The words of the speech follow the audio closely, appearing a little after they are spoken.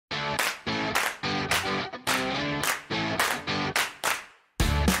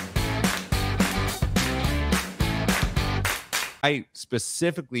I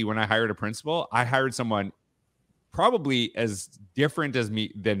specifically, when I hired a principal, I hired someone probably as different as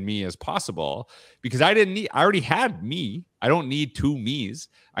me as possible, because I already had me. I don't need two me's.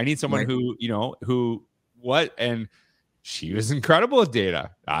 I need someone Right. who, and she was incredible with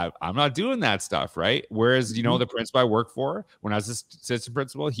data. I'm not doing that stuff, right? Whereas, the principal I worked for when I was assistant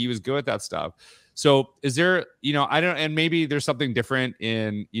principal, he was good at that stuff. So is there, and maybe there's something different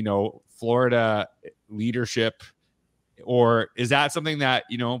in, Florida leadership, or is that something that,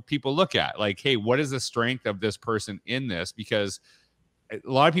 people look at like, hey, what is the strength of this person in this? Because a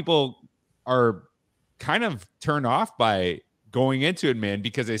lot of people are kind of turned off by going into admin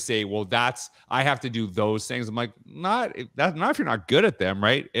because they say, well, I have to do those things. I'm like, not if you're not good at them,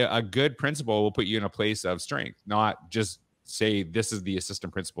 right? A good principal will put you in a place of strength, not just say this is the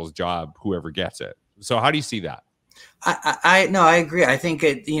assistant principal's job, whoever gets it. So how do you see that? No, I agree. I think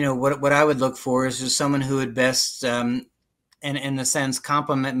what I would look for is just someone who would best, in a sense,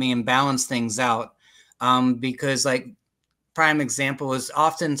 complement me and balance things out. Because like prime example is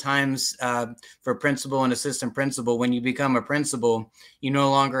oftentimes for principal and assistant principal, when you become a principal, you no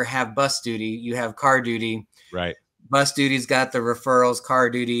longer have bus duty, you have car duty. Right. Bus duty's got the referrals, car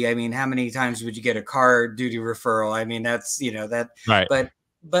duty. I mean, how many times would you get a car duty referral? I mean, that's, that, right.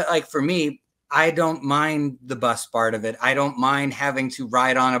 But like for me, I don't mind the bus part of it. I don't mind having to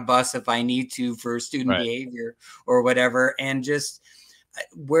ride on a bus if I need to for student behavior or whatever. And just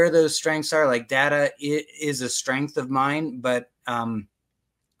where those strengths are, like data is a strength of mine, but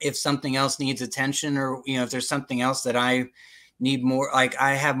if something else needs attention, or, if there's something else that I need more, like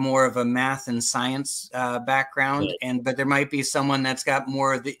I have more of a math and science background, but there might be someone that's got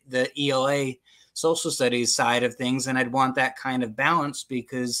more of the ELA social studies side of things. And I'd want that kind of balance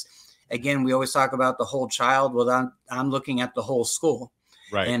because, again, we always talk about the whole child. Well, I'm looking at the whole school,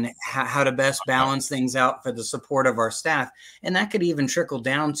 and how to best balance things out for the support of our staff. And that could even trickle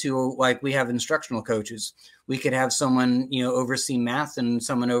down to, like, we have instructional coaches. We could have someone, oversee math and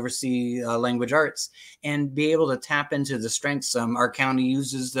someone oversee language arts, and be able to tap into the strengths. Our county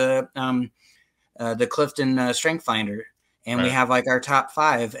uses the Clifton StrengthFinder. And we have like our top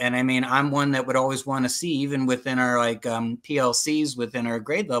 5. And I mean, I'm one that would always want to see, even within our PLCs, within our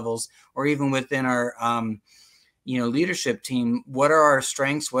grade levels, or even within our, leadership team, what are our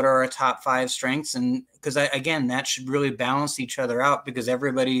strengths? What are our top 5 strengths? And because again, that should really balance each other out, because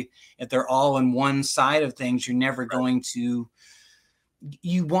everybody, if they're all on one side of things, you're never going to,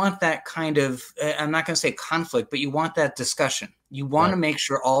 you want that kind of, I'm not going to say conflict, but you want that discussion. You want to make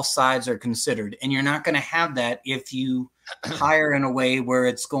sure all sides are considered, and you're not going to have that if you hire in a way where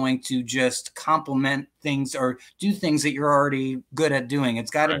it's going to just complement things or do things that you're already good at doing.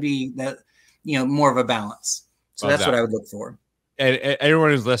 It's got to be that, more of a balance. So that's what I would look for. And everyone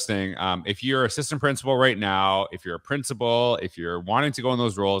who's listening, if you're assistant principal right now, if you're a principal, if you're wanting to go in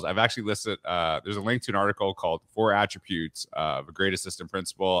those roles, I've actually listed, there's a link to an article called 4 Attributes of a Great Assistant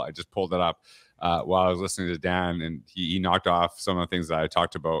Principal. I just pulled it up while I was listening to Dan, and he knocked off some of the things that I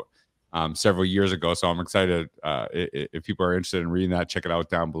talked about several years ago. So I'm excited. If people are interested in reading that, check it out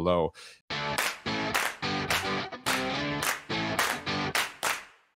down below.